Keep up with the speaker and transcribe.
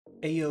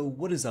Ayo,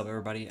 what is up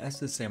everybody,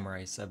 ASUS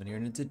Samurai 7 here,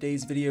 and in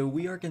today's video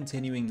we are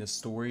continuing the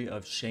story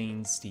of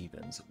Shane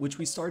Stevens, which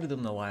we started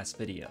in the last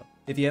video.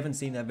 If you haven't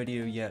seen that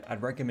video yet,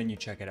 I'd recommend you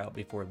check it out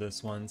before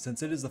this one,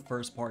 since it is the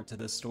first part to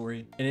this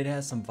story, and it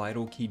has some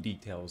vital key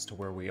details to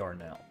where we are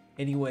now.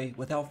 Anyway,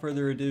 without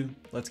further ado,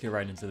 let's get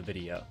right into the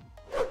video.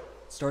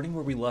 Starting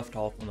where we left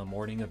off on the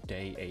morning of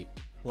day 8.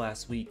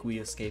 Last week we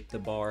escaped the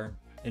bar,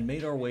 and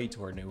made our way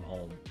to our new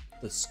home,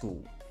 the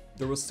school.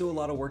 There was still a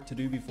lot of work to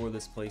do before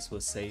this place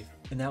was safe,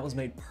 and that was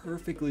made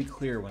perfectly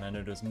clear when I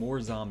noticed more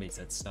zombies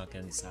had snuck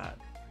inside.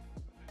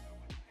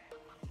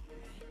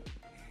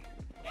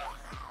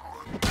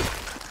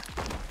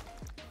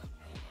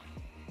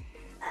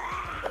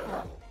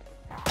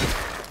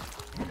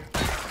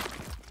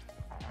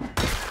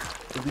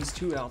 These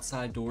two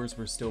outside doors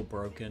were still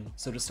broken,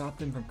 so to stop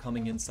them from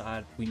coming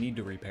inside, we need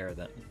to repair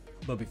them.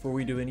 But before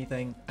we do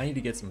anything, I need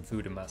to get some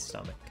food in my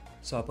stomach.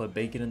 So I put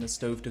bacon in the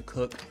stove to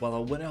cook while I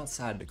went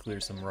outside to clear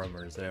some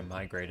roamers that had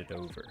migrated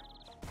over.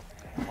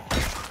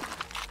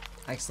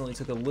 I accidentally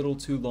took a little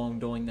too long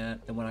doing that,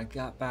 and when I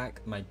got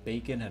back, my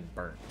bacon had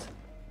burnt.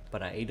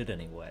 But I ate it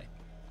anyway.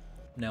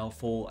 Now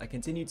full, I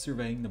continued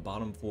surveying the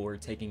bottom floor,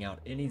 taking out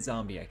any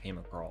zombie I came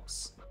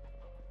across.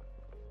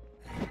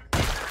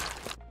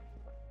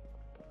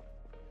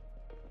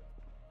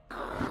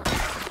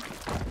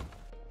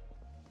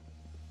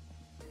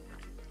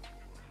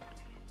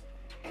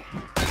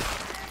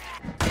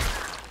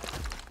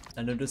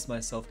 I noticed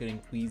myself getting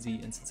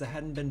queasy, and since I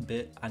hadn't been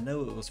bit, I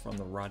know it was from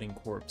the rotting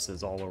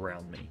corpses all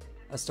around me.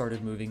 I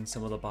started moving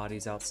some of the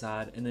bodies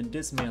outside and then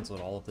dismantled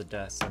all of the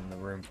desks in the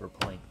room for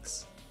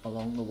planks.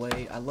 Along the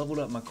way, I leveled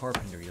up my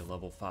carpentry to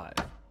level 5.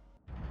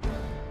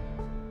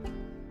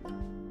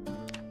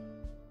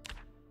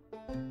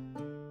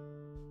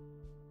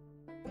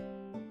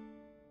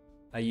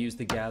 I used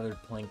the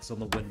gathered planks on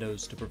the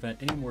windows to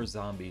prevent any more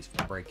zombies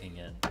from breaking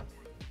in.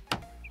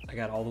 I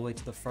got all the way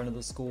to the front of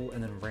the school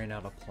and then ran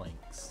out of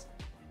planks.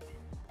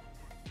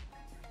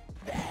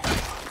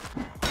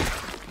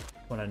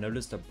 When I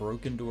noticed a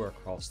broken door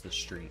across the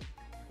street,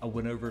 I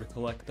went over to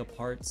collect the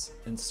parts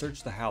and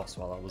searched the house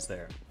while I was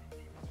there.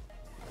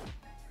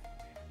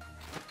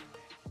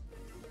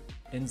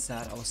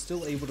 Inside, I was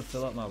still able to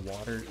fill up my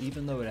water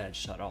even though it had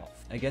shut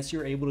off. I guess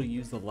you're able to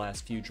use the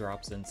last few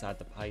drops inside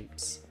the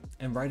pipes.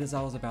 And right as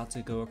I was about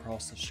to go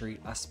across the street,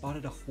 I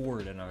spotted a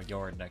horde in our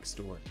yard next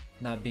door.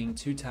 Not being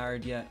too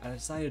tired yet, I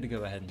decided to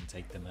go ahead and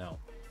take them out.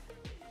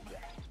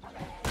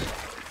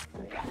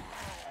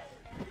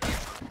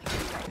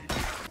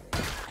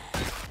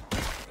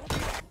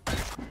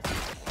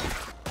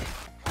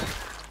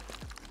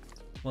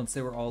 Once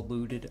they were all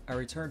looted, I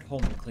returned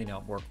home to clean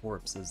out more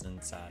corpses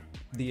inside.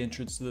 The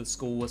entrance to the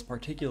school was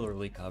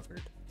particularly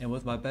covered, and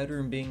with my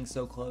bedroom being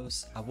so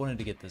close, I wanted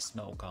to get the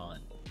smell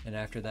gone. And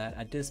after that,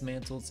 I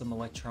dismantled some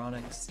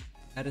electronics,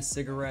 had a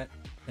cigarette,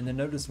 and then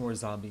noticed more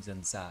zombies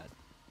inside.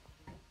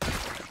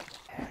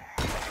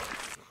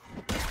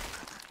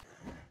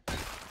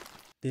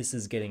 This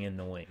is getting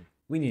annoying.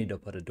 We need to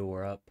put a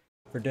door up.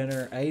 For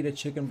dinner, I ate a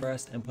chicken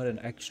breast and put an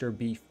extra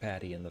beef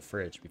patty in the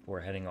fridge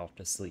before heading off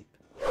to sleep.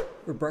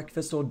 For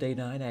breakfast on day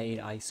 9, I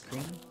ate ice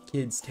cream.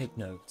 Kids, take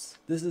notes.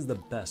 This is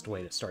the best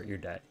way to start your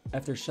day.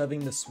 After shoving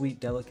the sweet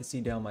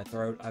delicacy down my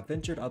throat, I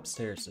ventured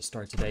upstairs to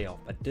start today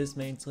off by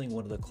dismantling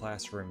one of the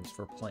classrooms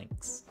for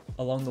planks.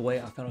 Along the way,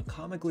 I found a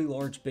comically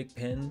large big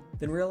pen,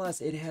 then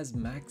realized it has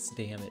max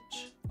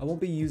damage. I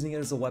won't be using it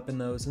as a weapon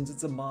though, since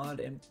it's a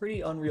mod and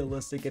pretty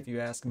unrealistic if you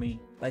ask me.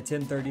 By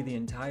 10:30, the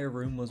entire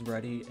room was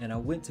ready, and I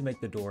went to make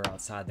the door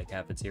outside the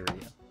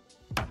cafeteria.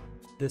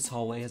 This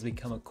hallway has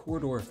become a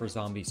corridor for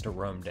zombies to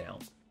roam down.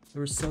 There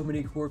were so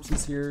many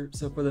corpses here,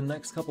 so for the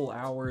next couple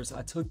hours,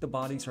 I took the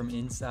bodies from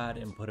inside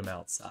and put them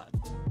outside.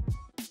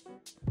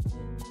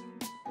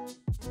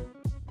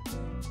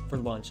 For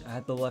lunch, I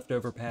had the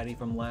leftover patty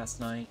from last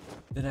night.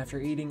 Then after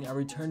eating, I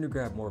returned to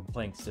grab more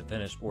planks to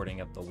finish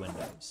boarding up the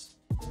windows.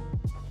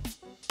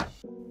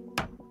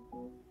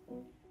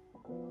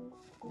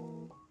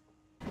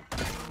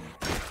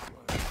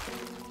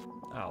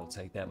 I'll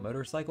take that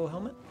motorcycle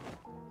helmet.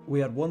 We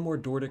had one more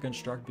door to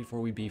construct before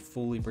we'd be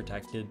fully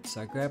protected,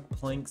 so I grabbed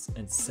planks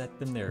and set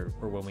them there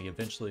for when we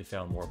eventually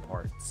found more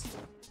parts.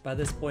 By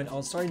this point, I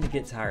was starting to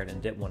get tired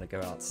and didn't want to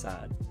go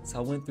outside, so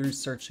I went through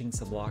searching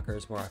some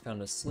lockers where I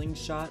found a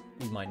slingshot.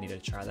 We might need to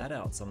try that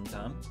out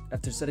sometime.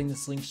 After setting the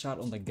slingshot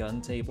on the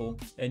gun table,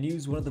 and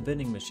used one of the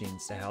vending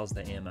machines to house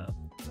the ammo,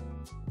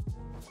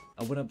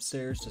 I went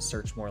upstairs to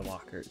search more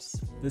lockers,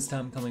 this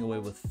time coming away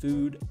with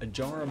food, a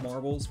jar of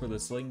marbles for the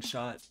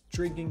slingshot,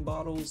 drinking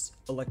bottles,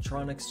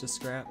 electronics to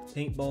scrap,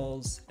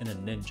 paintballs, and a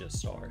ninja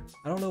star.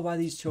 I don't know why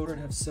these children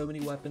have so many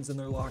weapons in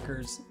their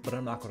lockers, but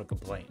I'm not going to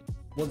complain.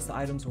 Once the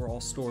items were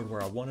all stored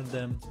where I wanted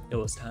them, it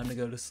was time to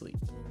go to sleep.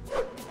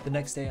 The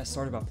next day I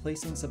started by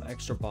placing some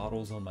extra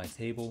bottles on my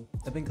table.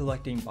 I've been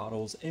collecting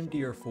bottles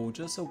empty or full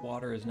just so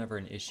water is never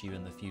an issue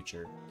in the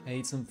future. I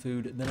ate some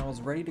food, then I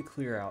was ready to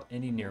clear out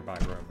any nearby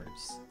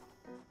roamers.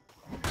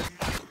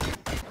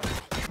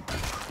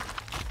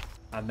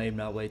 I made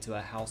my way to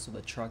a house with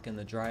a truck in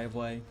the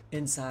driveway.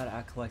 Inside,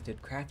 I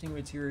collected crafting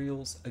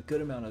materials, a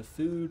good amount of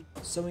food,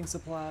 sewing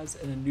supplies,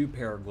 and a new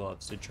pair of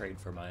gloves to trade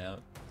for my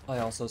own. I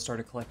also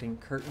started collecting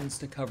curtains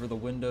to cover the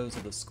windows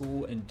of the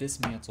school and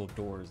dismantled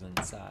doors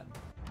inside.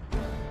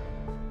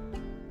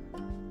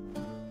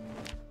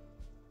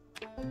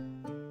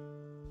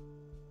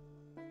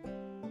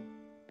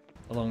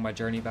 Along my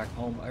journey back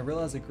home, I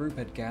realized a group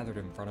had gathered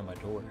in front of my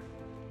door.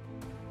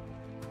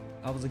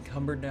 I was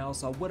encumbered now,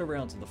 so I went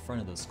around to the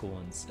front of the school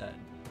instead.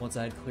 Once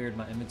I had cleared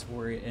my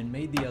inventory and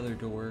made the other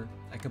door,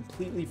 I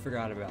completely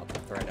forgot about the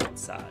threat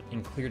outside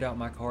and cleared out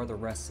my car the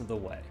rest of the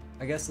way.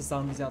 I guess the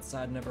zombies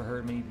outside never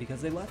heard me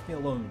because they left me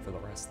alone for the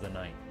rest of the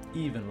night,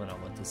 even when I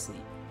went to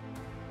sleep.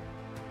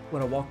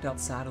 When I walked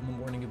outside on the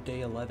morning of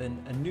day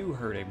 11, a new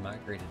herd had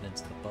migrated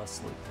into the bus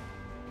loop.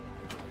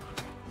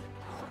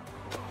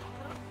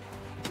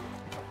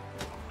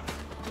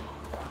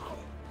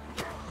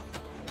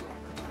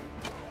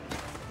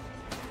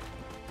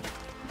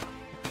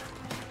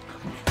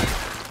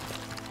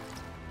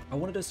 I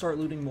wanted to start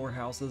looting more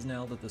houses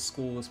now that the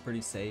school was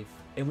pretty safe,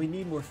 and we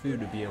need more food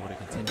to be able to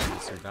continue to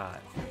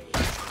survive.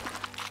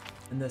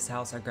 In this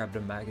house, I grabbed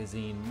a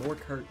magazine, more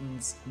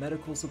curtains,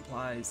 medical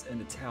supplies,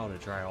 and a towel to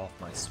dry off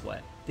my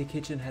sweat. The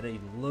kitchen had a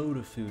load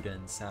of food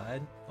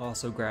inside. I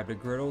also grabbed a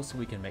griddle so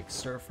we can make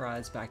stir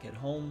fries back at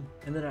home,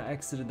 and then I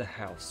exited the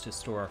house to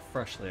store our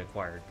freshly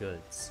acquired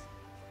goods.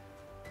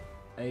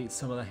 I ate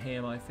some of the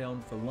ham I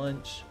found for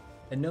lunch,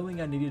 and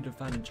knowing I needed to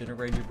find a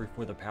generator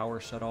before the power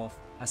shut off,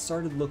 I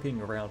started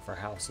looking around for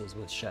houses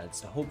with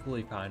sheds to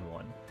hopefully find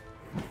one.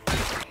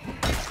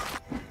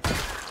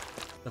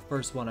 The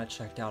first one I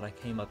checked out, I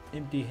came up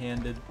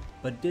empty-handed,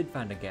 but did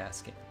find a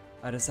gas can.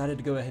 I decided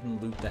to go ahead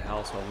and loot the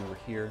house while we were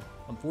here.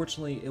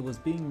 Unfortunately, it was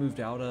being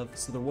moved out of,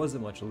 so there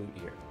wasn't much loot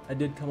here. I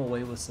did come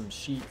away with some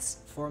sheets,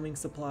 farming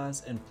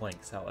supplies, and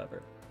planks,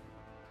 however.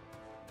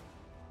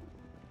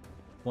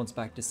 Once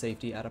back to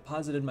safety, I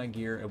deposited my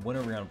gear and went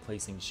around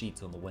placing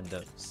sheets on the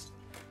windows.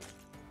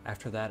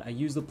 After that, I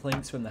used the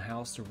planks from the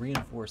house to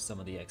reinforce some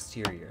of the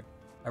exterior.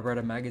 I read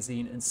a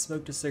magazine and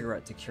smoked a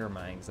cigarette to cure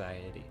my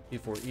anxiety,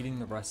 before eating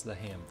the rest of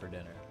the ham for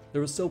dinner.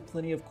 There was still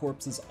plenty of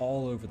corpses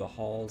all over the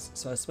halls,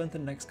 so I spent the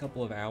next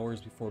couple of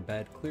hours before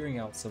bed clearing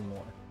out some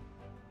more.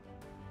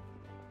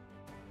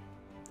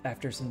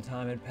 After some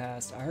time had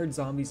passed, I heard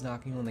zombies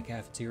knocking on the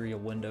cafeteria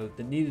window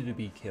that needed to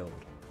be killed.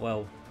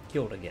 Well,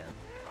 killed again.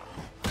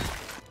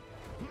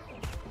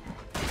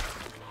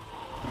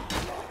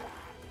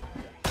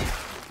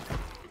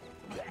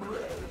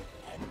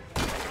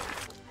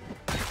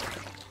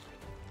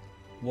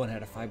 One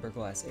had a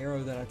fiberglass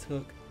arrow that I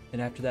took,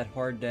 and after that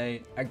hard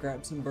day, I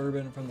grabbed some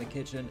bourbon from the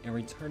kitchen and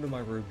returned to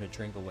my room to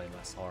drink away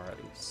my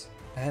sorrows.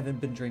 I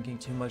haven't been drinking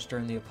too much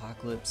during the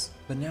apocalypse,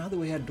 but now that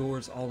we had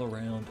doors all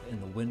around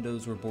and the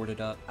windows were boarded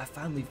up, I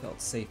finally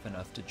felt safe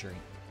enough to drink.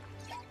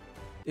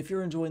 If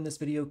you're enjoying this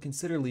video,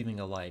 consider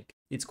leaving a like.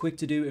 It's quick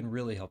to do and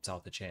really helps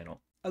out the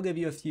channel. I'll give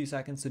you a few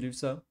seconds to do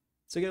so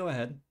go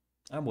ahead.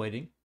 I'm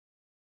waiting.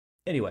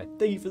 Anyway,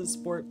 thank you for the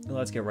support, and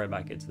let's get right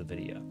back into the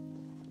video.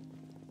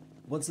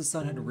 Once the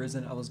sun had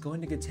risen, I was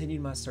going to continue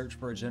my search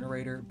for a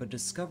generator, but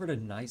discovered a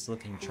nice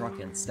looking truck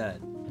instead.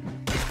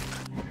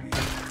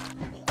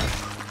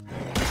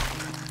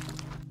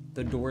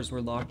 The doors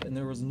were locked and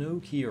there was no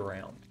key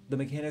around. The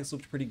mechanics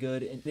looked pretty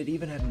good and it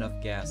even had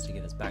enough gas to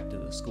get us back to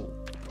the school.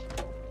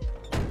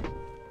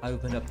 I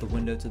opened up the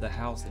window to the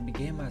house and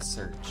began my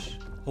search.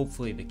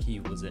 Hopefully the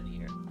key was in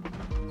here.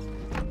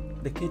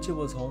 The kitchen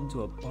was home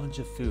to a bunch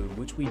of food,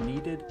 which we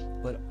needed,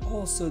 but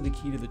also the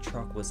key to the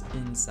truck was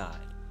inside.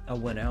 I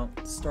went out,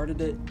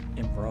 started it,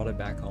 and brought it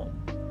back home.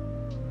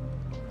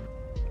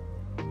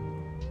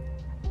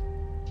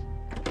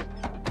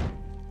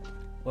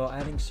 While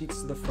adding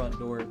sheets to the front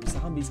door,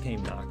 zombies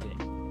came knocking.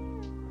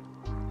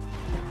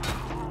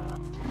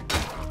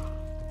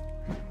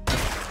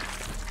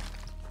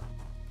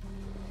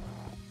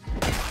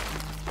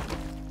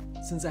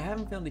 Since I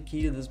haven't found a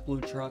key to this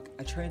blue truck,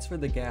 I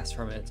transferred the gas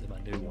from it to my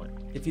new one.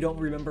 If you don't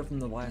remember from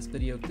the last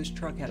video, this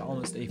truck had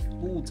almost a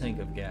full tank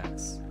of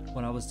gas.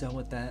 When I was done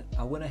with that,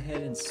 I went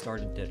ahead and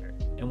started dinner.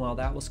 And while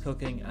that was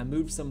cooking, I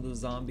moved some of the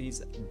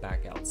zombies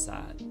back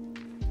outside.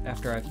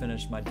 After I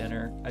finished my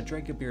dinner, I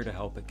drank a beer to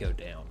help it go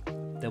down,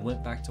 then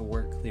went back to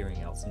work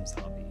clearing out some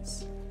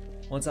zombies.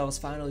 Once I was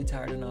finally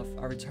tired enough,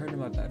 I returned to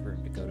my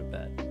bedroom to go to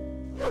bed.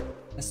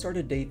 I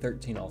started day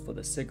 13 off with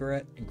a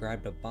cigarette and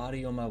grabbed a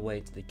body on my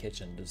way to the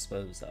kitchen to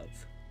dispose of.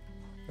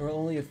 There were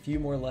only a few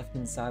more left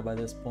inside by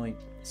this point,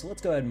 so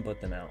let's go ahead and put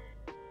them out.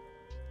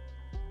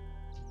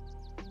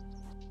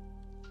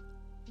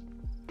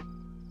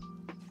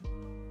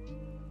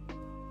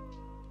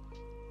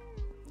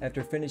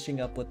 After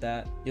finishing up with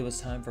that, it was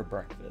time for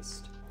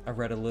breakfast. I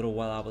read a little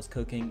while I was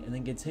cooking and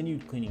then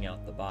continued cleaning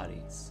out the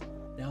bodies.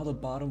 Now the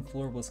bottom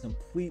floor was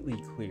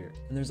completely clear,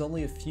 and there's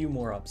only a few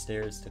more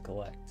upstairs to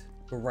collect.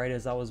 But right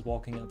as I was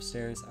walking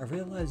upstairs, I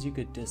realized you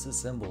could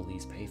disassemble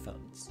these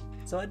payphones.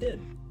 So I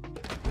did.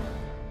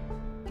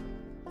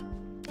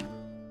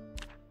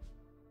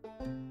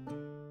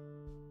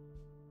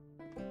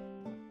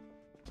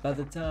 By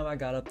the time I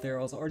got up there,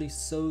 I was already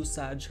so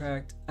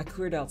sidetracked, I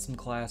cleared out some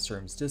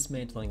classrooms,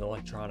 dismantling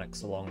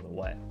electronics along the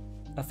way.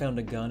 I found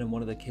a gun in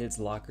one of the kids'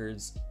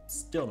 lockers,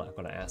 still not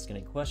going to ask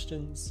any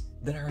questions.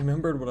 Then I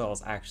remembered what I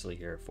was actually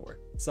here for,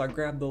 so I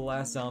grabbed the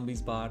last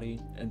zombie's body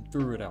and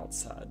threw it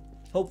outside.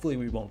 Hopefully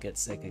we won't get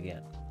sick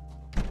again.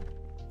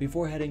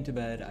 Before heading to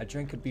bed, I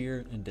drank a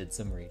beer and did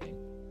some reading.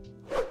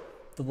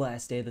 The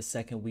last day of the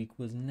second week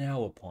was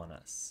now upon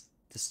us.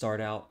 To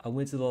start out, I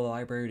went to the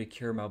library to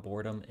cure my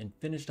boredom and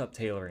finished up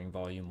tailoring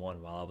Volume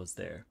 1 while I was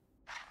there.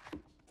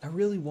 I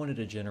really wanted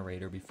a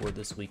generator before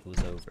this week was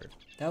over.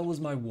 That was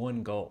my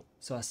one goal,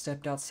 so I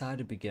stepped outside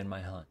to begin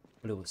my hunt,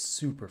 but it was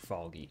super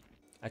foggy.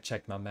 I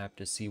checked my map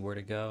to see where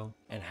to go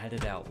and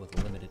headed out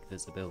with limited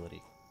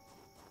visibility.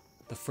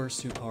 The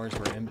first 2 cars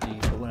were empty,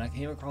 but when I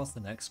came across the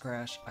next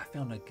crash, I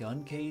found a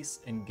gun case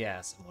and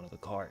gas in one of the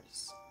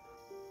cars.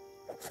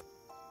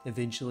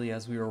 Eventually,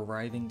 as we were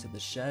arriving to the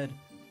shed,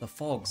 the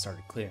fog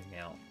started clearing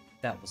out.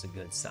 That was a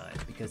good sign,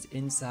 because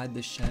inside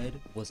the shed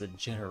was a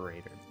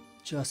generator.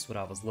 Just what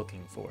I was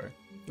looking for.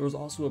 There was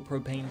also a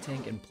propane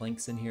tank and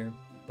planks in here,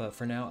 but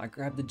for now I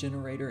grabbed the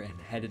generator and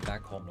headed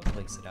back home to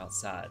place it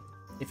outside.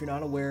 If you're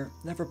not aware,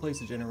 never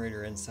place a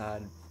generator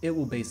inside. It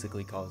will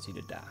basically cause you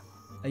to die.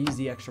 I used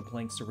the extra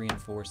planks to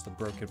reinforce the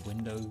broken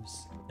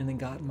windows, and then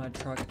got in my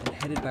truck and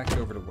headed back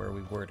over to where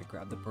we were to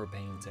grab the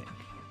propane tank.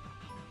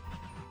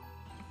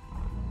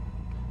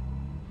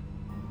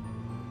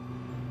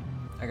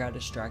 I got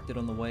distracted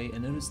on the way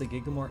and noticed the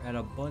Gigamart had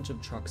a bunch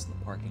of trucks in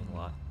the parking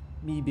lot.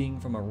 Me being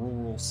from a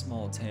rural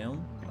small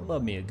town, I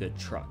love me a good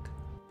truck.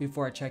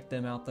 Before I checked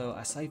them out though,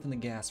 I siphoned the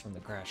gas from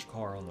the crashed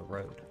car on the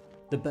road.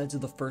 The beds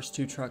of the first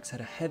 2 trucks had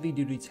a heavy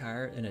duty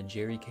tire and a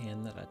jerry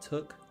can that I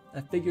took.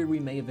 I figured we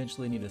may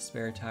eventually need a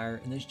spare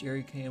tire and this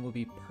jerry can would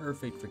be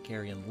perfect for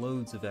carrying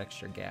loads of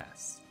extra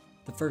gas.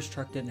 The first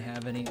truck didn't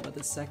have any, but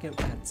the second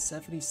had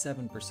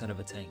 77% of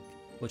a tank,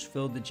 which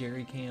filled the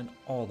jerry can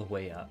all the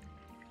way up.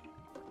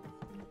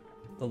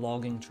 The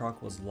logging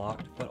truck was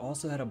locked, but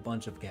also had a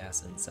bunch of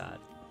gas inside.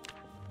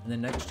 And the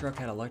next truck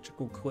had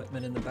electrical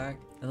equipment in the back,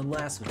 and the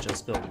last was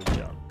just filled with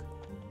junk.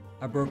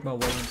 I broke my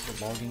way into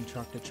the logging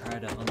truck to try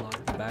to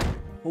unlock the back,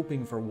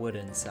 hoping for wood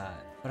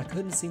inside, but I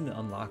couldn't seem to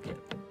unlock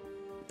it.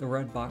 The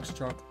red box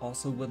truck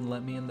also wouldn't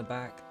let me in the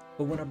back,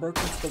 but when I broke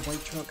into the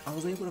white truck, I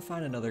was able to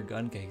find another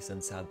gun case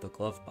inside the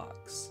glove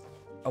box.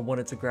 I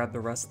wanted to grab the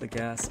rest of the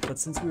gas, but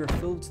since we were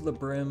filled to the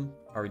brim,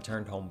 I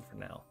returned home for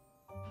now,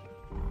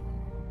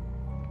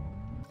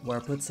 where I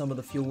put some of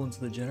the fuel into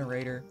the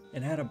generator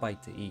and had a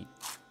bite to eat.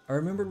 I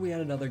remembered we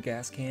had another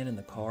gas can in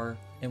the car,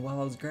 and while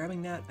I was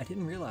grabbing that, I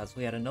didn't realize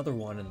we had another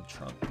one in the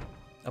trunk.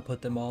 I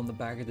put them all in the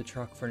back of the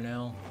truck for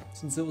now,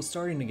 since it was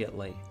starting to get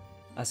late.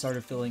 I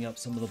started filling up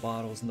some of the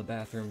bottles in the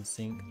bathroom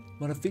sink,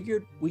 but I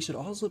figured we should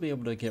also be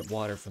able to get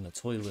water from the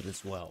toilet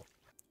as well,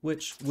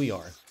 which we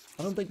are.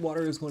 I don't think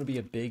water is going to be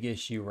a big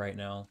issue right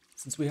now,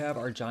 since we have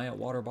our giant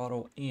water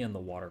bottle and the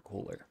water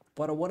cooler,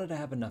 but I wanted to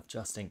have enough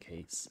just in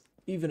case,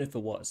 even if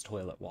it was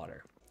toilet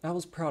water. I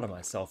was proud of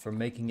myself for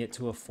making it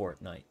to a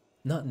fortnight.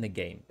 Not in the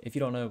game. If you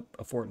don't know,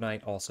 a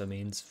fortnight also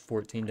means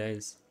 14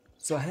 days.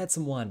 So I had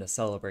some wine to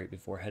celebrate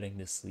before heading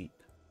to sleep.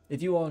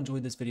 If you all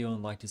enjoyed this video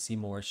and like to see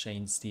more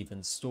Shane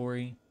Stevens'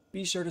 story,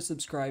 be sure to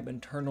subscribe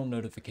and turn on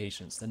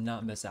notifications to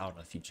not miss out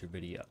on a future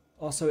video.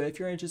 Also, if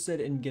you're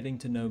interested in getting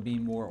to know me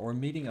more or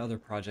meeting other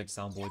Project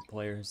Zomboid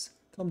players,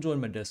 come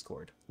join my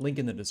Discord, link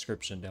in the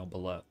description down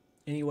below.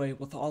 Anyway,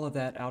 with all of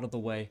that out of the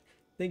way,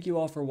 thank you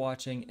all for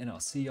watching and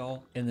I'll see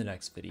y'all in the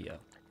next video.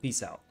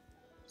 Peace out.